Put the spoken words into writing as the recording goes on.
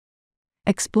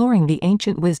exploring the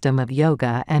ancient wisdom of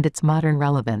yoga and its modern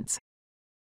relevance.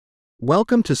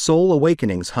 Welcome to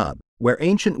SoulAwakeningsHub, where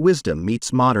ancient wisdom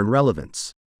meets modern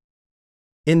relevance.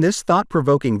 In this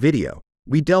thought-provoking video,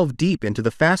 we delve deep into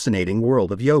the fascinating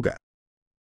world of yoga.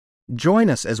 Join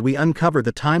us as we uncover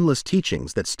the timeless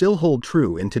teachings that still hold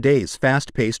true in today's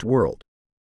fast-paced world.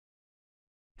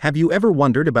 Have you ever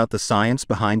wondered about the science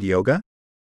behind yoga?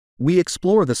 We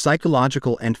explore the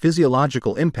psychological and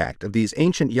physiological impact of these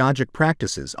ancient yogic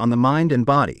practices on the mind and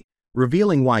body,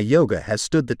 revealing why yoga has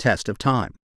stood the test of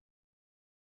time.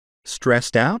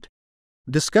 Stressed out?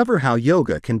 Discover how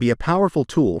yoga can be a powerful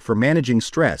tool for managing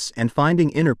stress and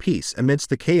finding inner peace amidst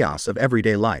the chaos of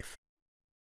everyday life.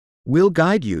 We'll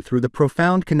guide you through the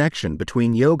profound connection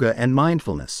between yoga and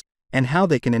mindfulness, and how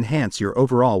they can enhance your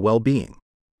overall well-being.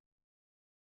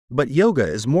 But yoga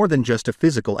is more than just a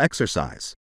physical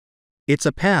exercise. It's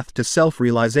a path to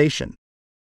self-realization.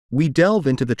 We delve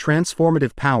into the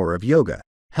transformative power of yoga,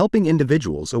 helping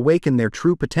individuals awaken their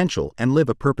true potential and live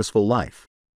a purposeful life.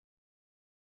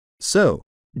 So,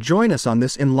 join us on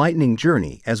this enlightening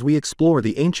journey as we explore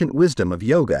the ancient wisdom of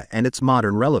yoga and its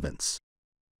modern relevance.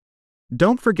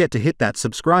 Don't forget to hit that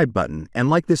subscribe button and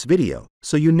like this video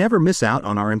so you never miss out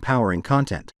on our empowering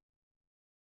content.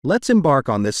 Let's embark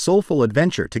on this soulful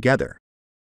adventure together.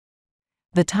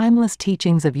 The timeless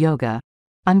teachings of yoga,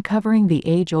 uncovering the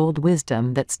age-old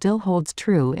wisdom that still holds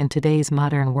true in today's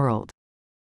modern world.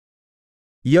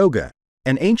 Yoga,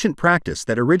 an ancient practice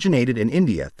that originated in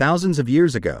India thousands of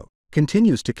years ago,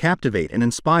 continues to captivate and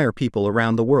inspire people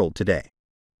around the world today.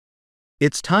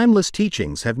 Its timeless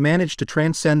teachings have managed to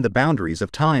transcend the boundaries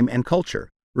of time and culture,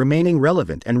 remaining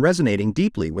relevant and resonating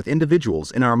deeply with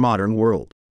individuals in our modern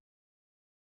world.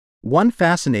 One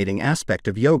fascinating aspect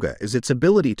of yoga is its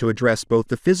ability to address both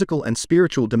the physical and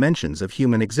spiritual dimensions of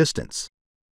human existence.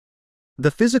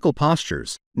 The physical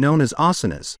postures, known as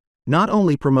asanas, not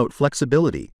only promote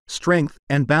flexibility, strength,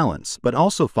 and balance but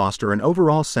also foster an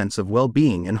overall sense of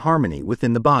well-being and harmony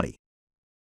within the body.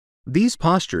 These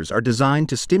postures are designed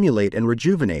to stimulate and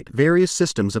rejuvenate various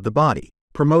systems of the body,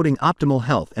 promoting optimal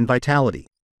health and vitality.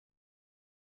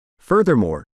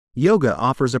 Furthermore, yoga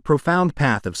offers a profound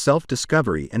path of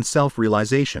self-discovery and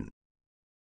self-realization.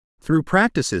 Through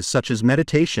practices such as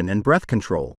meditation and breath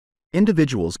control,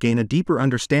 individuals gain a deeper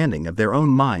understanding of their own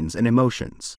minds and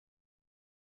emotions.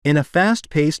 In a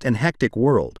fast-paced and hectic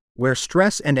world, where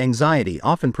stress and anxiety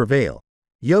often prevail,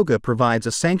 yoga provides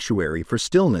a sanctuary for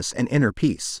stillness and inner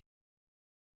peace.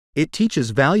 It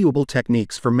teaches valuable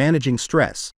techniques for managing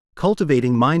stress,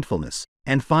 cultivating mindfulness,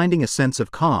 and finding a sense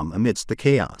of calm amidst the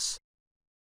chaos.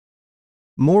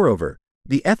 Moreover,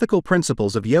 the ethical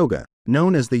principles of yoga,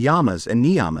 known as the yamas and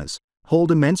niyamas,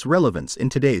 hold immense relevance in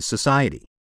today's society.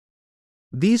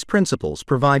 These principles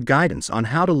provide guidance on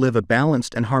how to live a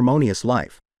balanced and harmonious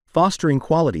life, fostering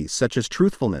qualities such as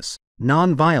truthfulness,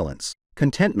 non-violence,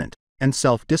 contentment, and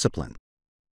self-discipline.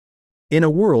 In a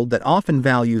world that often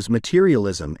values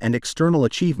materialism and external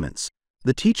achievements,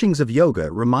 the teachings of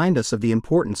yoga remind us of the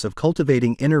importance of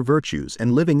cultivating inner virtues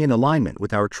and living in alignment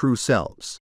with our true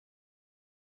selves.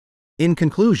 In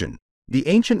conclusion, the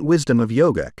ancient wisdom of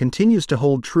yoga continues to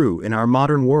hold true in our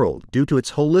modern world due to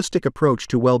its holistic approach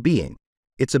to well-being,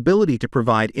 its ability to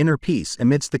provide inner peace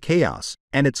amidst the chaos,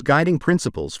 and its guiding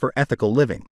principles for ethical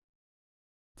living.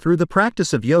 Through the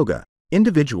practice of yoga,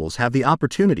 individuals have the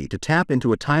opportunity to tap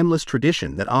into a timeless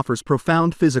tradition that offers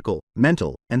profound physical,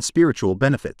 mental, and spiritual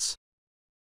benefits.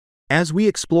 As we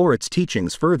explore its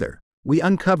teachings further, we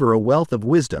uncover a wealth of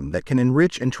wisdom that can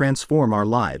enrich and transform our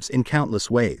lives in countless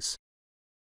ways.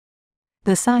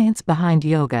 The science behind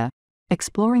yoga,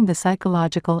 exploring the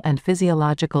psychological and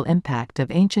physiological impact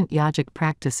of ancient yogic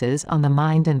practices on the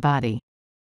mind and body.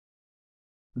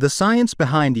 The science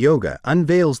behind yoga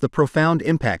unveils the profound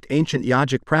impact ancient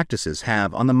yogic practices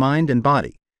have on the mind and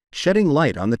body, shedding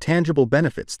light on the tangible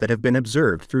benefits that have been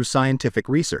observed through scientific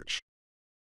research.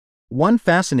 One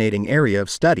fascinating area of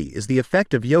study is the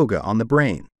effect of yoga on the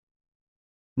brain.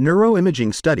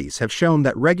 Neuroimaging studies have shown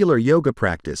that regular yoga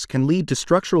practice can lead to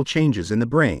structural changes in the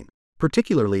brain,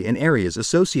 particularly in areas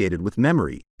associated with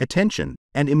memory, attention,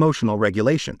 and emotional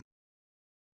regulation.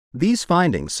 These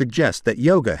findings suggest that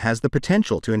yoga has the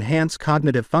potential to enhance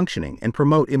cognitive functioning and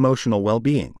promote emotional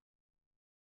well-being.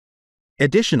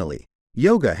 Additionally,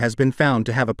 yoga has been found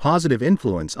to have a positive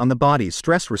influence on the body's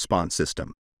stress response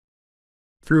system.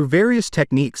 Through various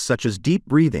techniques such as deep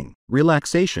breathing,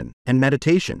 relaxation, and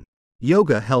meditation,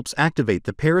 yoga helps activate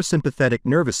the parasympathetic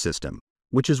nervous system,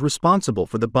 which is responsible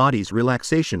for the body's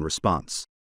relaxation response.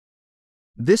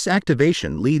 This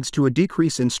activation leads to a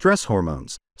decrease in stress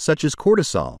hormones, such as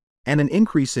cortisol, and an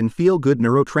increase in feel-good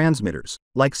neurotransmitters,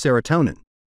 like serotonin.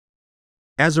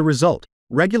 As a result,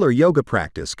 regular yoga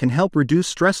practice can help reduce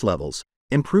stress levels,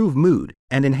 improve mood,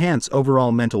 and enhance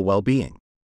overall mental well-being.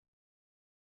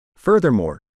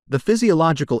 Furthermore, the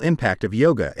physiological impact of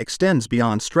yoga extends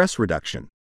beyond stress reduction.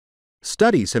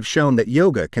 Studies have shown that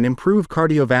yoga can improve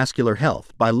cardiovascular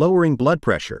health by lowering blood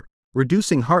pressure,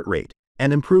 reducing heart rate,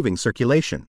 and improving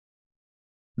circulation.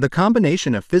 The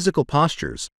combination of physical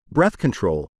postures, breath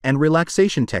control, and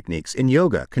relaxation techniques in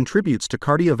yoga contributes to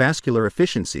cardiovascular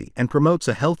efficiency and promotes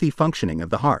a healthy functioning of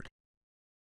the heart.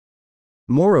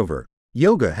 Moreover,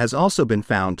 yoga has also been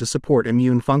found to support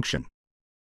immune function.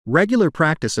 Regular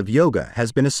practice of yoga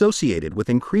has been associated with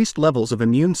increased levels of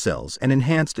immune cells and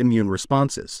enhanced immune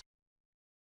responses.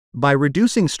 By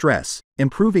reducing stress,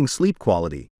 improving sleep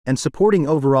quality, and supporting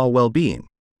overall well-being,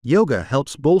 yoga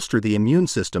helps bolster the immune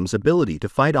system's ability to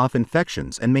fight off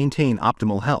infections and maintain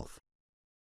optimal health.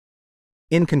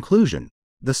 In conclusion,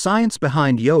 the science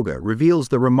behind yoga reveals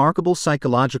the remarkable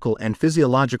psychological and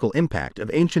physiological impact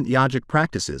of ancient yogic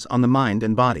practices on the mind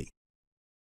and body.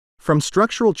 From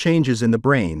structural changes in the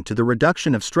brain to the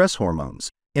reduction of stress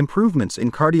hormones, improvements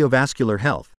in cardiovascular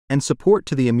health, and support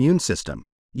to the immune system,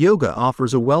 yoga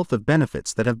offers a wealth of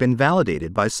benefits that have been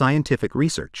validated by scientific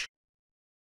research.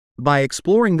 By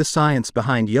exploring the science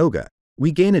behind yoga,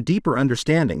 we gain a deeper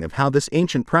understanding of how this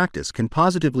ancient practice can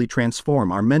positively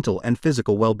transform our mental and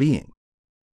physical well-being.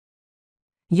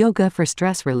 Yoga for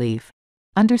stress relief.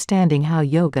 Understanding how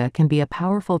yoga can be a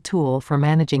powerful tool for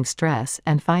managing stress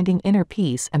and finding inner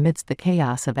peace amidst the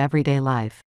chaos of everyday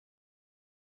life.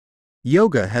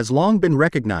 Yoga has long been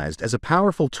recognized as a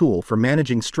powerful tool for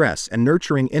managing stress and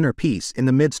nurturing inner peace in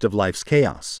the midst of life's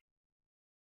chaos.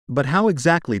 But how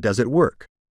exactly does it work?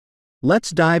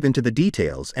 Let's dive into the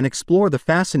details and explore the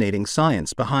fascinating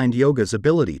science behind yoga's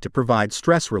ability to provide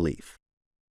stress relief.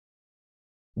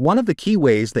 One of the key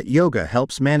ways that yoga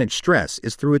helps manage stress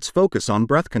is through its focus on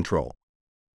breath control.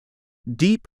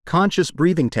 Deep, conscious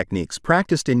breathing techniques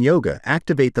practiced in yoga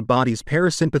activate the body's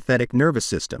parasympathetic nervous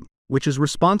system, which is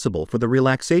responsible for the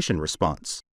relaxation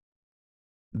response.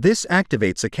 This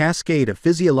activates a cascade of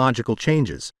physiological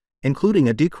changes, including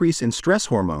a decrease in stress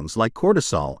hormones like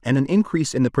cortisol and an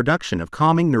increase in the production of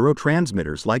calming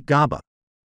neurotransmitters like GABA.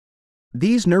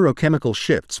 These neurochemical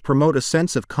shifts promote a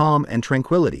sense of calm and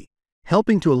tranquility,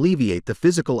 helping to alleviate the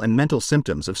physical and mental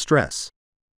symptoms of stress.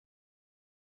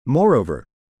 Moreover,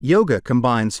 yoga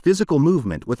combines physical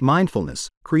movement with mindfulness,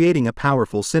 creating a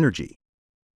powerful synergy.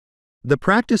 The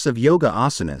practice of yoga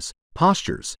asanas,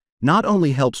 postures, not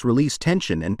only helps release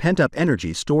tension and pent-up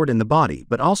energy stored in the body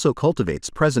but also cultivates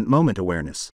present moment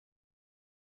awareness.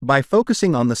 By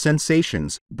focusing on the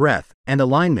sensations, breath, and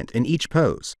alignment in each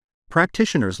pose,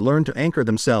 practitioners learn to anchor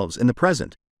themselves in the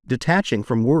present, detaching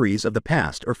from worries of the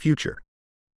past or future.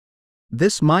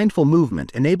 This mindful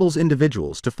movement enables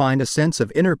individuals to find a sense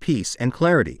of inner peace and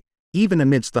clarity, even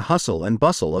amidst the hustle and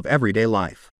bustle of everyday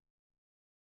life.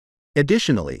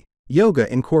 Additionally,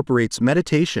 yoga incorporates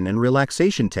meditation and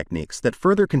relaxation techniques that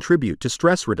further contribute to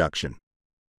stress reduction.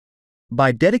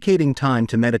 By dedicating time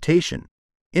to meditation,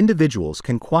 individuals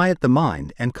can quiet the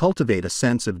mind and cultivate a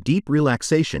sense of deep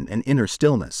relaxation and inner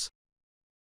stillness.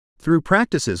 Through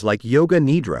practices like yoga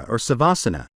nidra or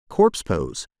savasana, corpse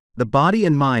pose, the body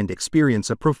and mind experience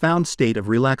a profound state of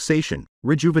relaxation,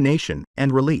 rejuvenation,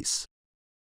 and release.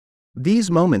 These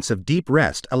moments of deep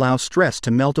rest allow stress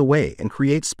to melt away and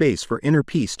create space for inner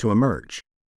peace to emerge.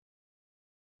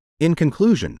 In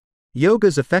conclusion,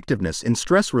 yoga's effectiveness in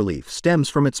stress relief stems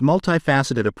from its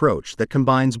multifaceted approach that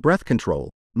combines breath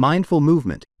control, mindful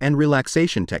movement, and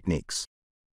relaxation techniques.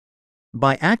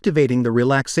 By activating the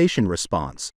relaxation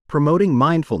response, promoting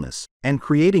mindfulness, and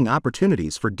creating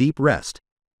opportunities for deep rest,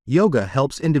 yoga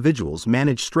helps individuals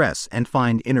manage stress and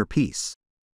find inner peace.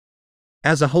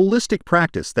 As a holistic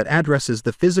practice that addresses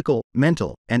the physical,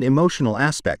 mental, and emotional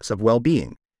aspects of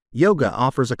well-being, yoga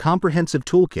offers a comprehensive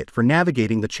toolkit for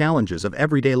navigating the challenges of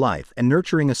everyday life and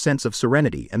nurturing a sense of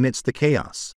serenity amidst the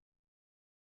chaos.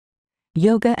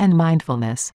 Yoga and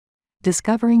mindfulness.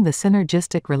 Discovering the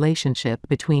synergistic relationship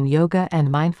between yoga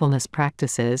and mindfulness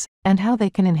practices, and how they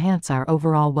can enhance our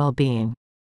overall well-being.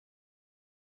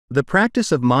 The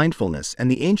practice of mindfulness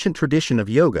and the ancient tradition of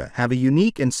yoga have a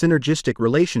unique and synergistic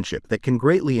relationship that can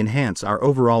greatly enhance our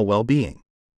overall well-being.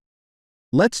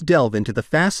 Let's delve into the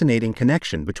fascinating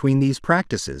connection between these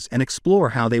practices and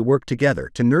explore how they work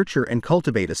together to nurture and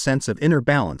cultivate a sense of inner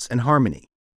balance and harmony.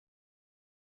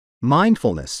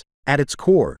 Mindfulness, at its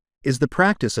core, is the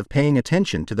practice of paying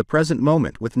attention to the present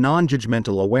moment with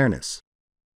non-judgmental awareness.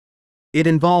 It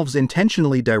involves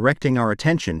intentionally directing our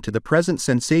attention to the present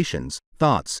sensations,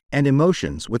 thoughts, and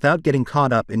emotions without getting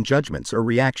caught up in judgments or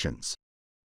reactions.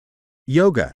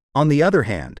 Yoga, on the other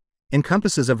hand,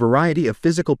 encompasses a variety of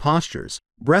physical postures,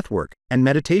 breathwork, and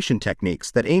meditation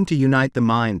techniques that aim to unite the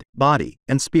mind, body,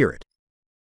 and spirit.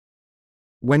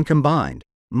 When combined,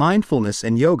 mindfulness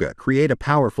and yoga create a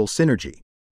powerful synergy.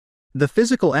 The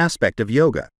physical aspect of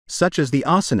yoga, such as the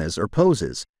asanas or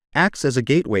poses, acts as a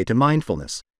gateway to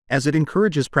mindfulness, as it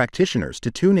encourages practitioners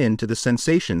to tune in to the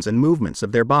sensations and movements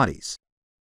of their bodies.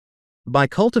 By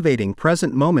cultivating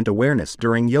present moment awareness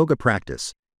during yoga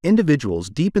practice, individuals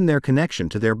deepen their connection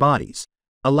to their bodies,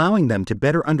 allowing them to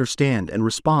better understand and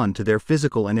respond to their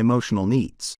physical and emotional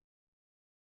needs.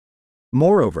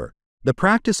 Moreover, the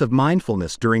practice of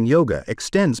mindfulness during yoga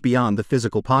extends beyond the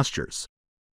physical postures.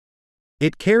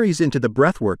 It carries into the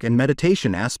breathwork and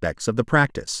meditation aspects of the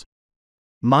practice.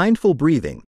 Mindful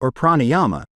breathing, or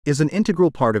pranayama, is an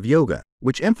integral part of yoga,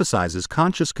 which emphasizes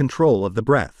conscious control of the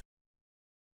breath.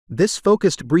 This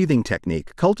focused breathing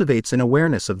technique cultivates an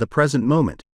awareness of the present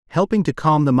moment, helping to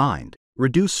calm the mind,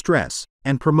 reduce stress,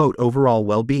 and promote overall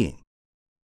well-being.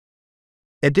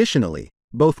 Additionally,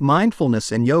 both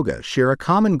mindfulness and yoga share a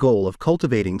common goal of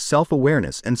cultivating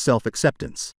self-awareness and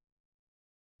self-acceptance.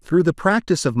 Through the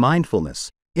practice of mindfulness,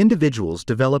 individuals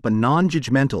develop a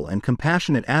non-judgmental and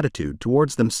compassionate attitude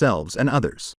towards themselves and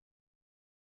others.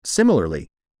 Similarly,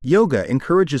 yoga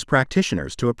encourages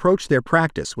practitioners to approach their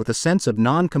practice with a sense of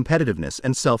non-competitiveness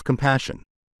and self-compassion.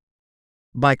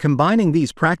 By combining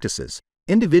these practices,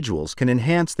 individuals can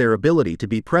enhance their ability to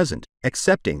be present,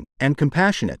 accepting, and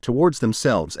compassionate towards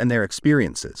themselves and their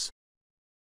experiences.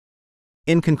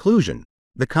 In conclusion,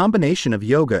 the combination of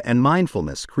yoga and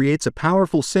mindfulness creates a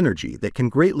powerful synergy that can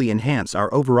greatly enhance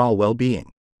our overall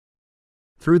well-being.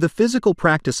 Through the physical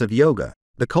practice of yoga,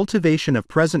 the cultivation of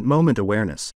present moment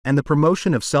awareness, and the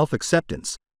promotion of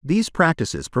self-acceptance, these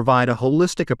practices provide a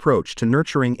holistic approach to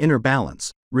nurturing inner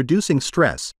balance, reducing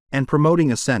stress, and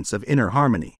promoting a sense of inner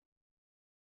harmony.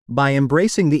 By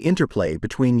embracing the interplay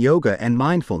between yoga and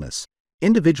mindfulness,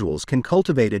 individuals can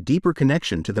cultivate a deeper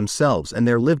connection to themselves and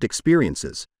their lived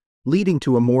experiences, leading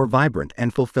to a more vibrant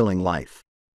and fulfilling life.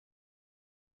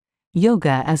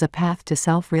 Yoga as a path to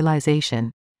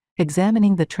self-realization.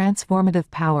 Examining the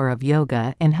transformative power of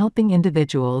yoga in helping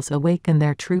individuals awaken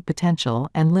their true potential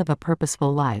and live a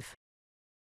purposeful life.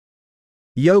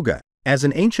 Yoga, as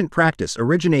an ancient practice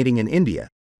originating in India,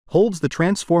 holds the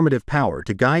transformative power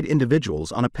to guide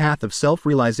individuals on a path of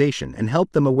self-realization and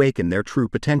help them awaken their true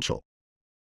potential.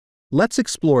 Let's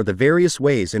explore the various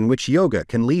ways in which yoga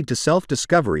can lead to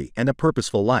self-discovery and a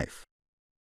purposeful life.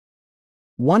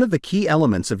 One of the key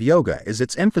elements of yoga is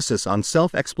its emphasis on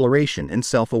self-exploration and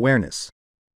self-awareness.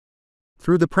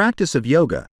 Through the practice of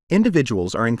yoga,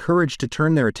 individuals are encouraged to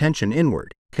turn their attention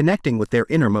inward, connecting with their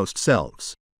innermost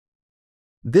selves.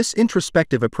 This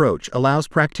introspective approach allows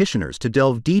practitioners to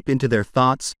delve deep into their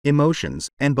thoughts, emotions,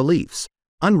 and beliefs,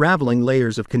 unraveling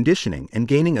layers of conditioning and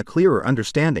gaining a clearer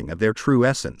understanding of their true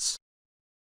essence.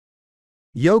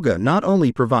 Yoga not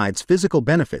only provides physical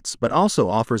benefits but also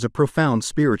offers a profound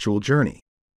spiritual journey.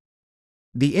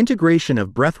 The integration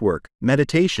of breathwork,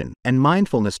 meditation, and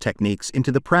mindfulness techniques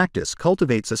into the practice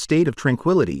cultivates a state of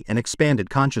tranquility and expanded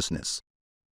consciousness.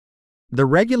 The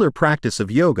regular practice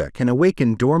of yoga can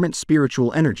awaken dormant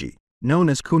spiritual energy, known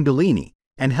as kundalini,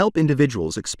 and help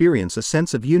individuals experience a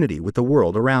sense of unity with the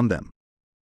world around them.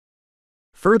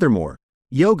 Furthermore,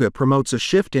 yoga promotes a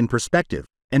shift in perspective,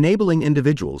 enabling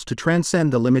individuals to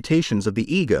transcend the limitations of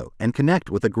the ego and connect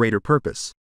with a greater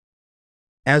purpose.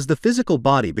 As the physical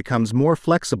body becomes more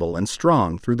flexible and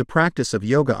strong through the practice of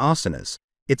yoga asanas,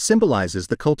 it symbolizes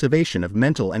the cultivation of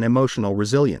mental and emotional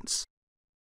resilience.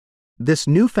 This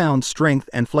newfound strength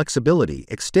and flexibility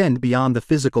extend beyond the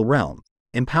physical realm,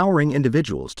 empowering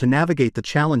individuals to navigate the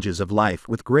challenges of life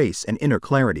with grace and inner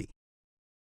clarity.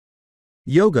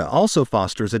 Yoga also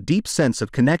fosters a deep sense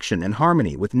of connection and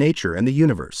harmony with nature and the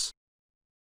universe.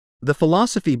 The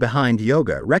philosophy behind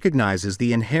yoga recognizes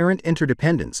the inherent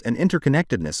interdependence and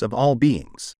interconnectedness of all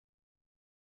beings.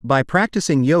 By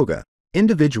practicing yoga,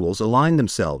 individuals align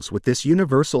themselves with this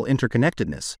universal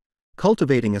interconnectedness,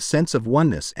 cultivating a sense of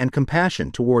oneness and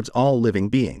compassion towards all living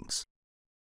beings.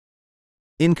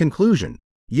 In conclusion,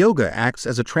 yoga acts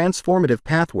as a transformative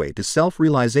pathway to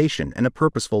self-realization and a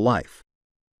purposeful life.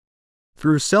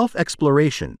 Through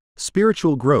self-exploration,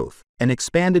 spiritual growth, an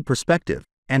expanded perspective,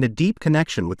 and a deep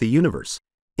connection with the universe,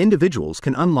 individuals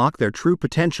can unlock their true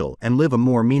potential and live a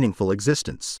more meaningful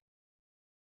existence.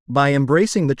 By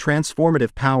embracing the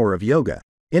transformative power of yoga,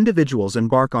 individuals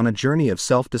embark on a journey of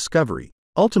self-discovery,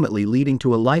 ultimately leading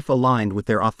to a life aligned with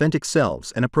their authentic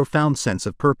selves and a profound sense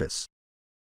of purpose.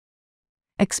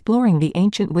 Exploring the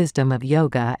ancient wisdom of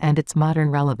yoga and its modern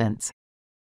relevance.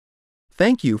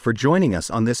 Thank you for joining us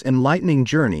on this enlightening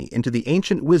journey into the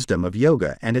ancient wisdom of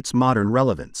yoga and its modern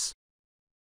relevance.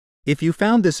 If you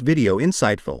found this video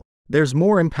insightful, there's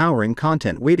more empowering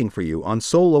content waiting for you on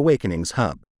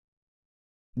SoulAwakeningsHub.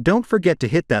 Don't forget to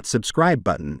hit that subscribe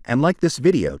button and like this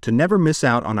video to never miss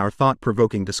out on our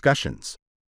thought-provoking discussions.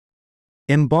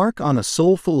 Embark on a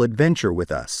soulful adventure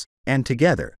with us, and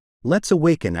together, let's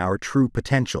awaken our true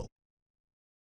potential.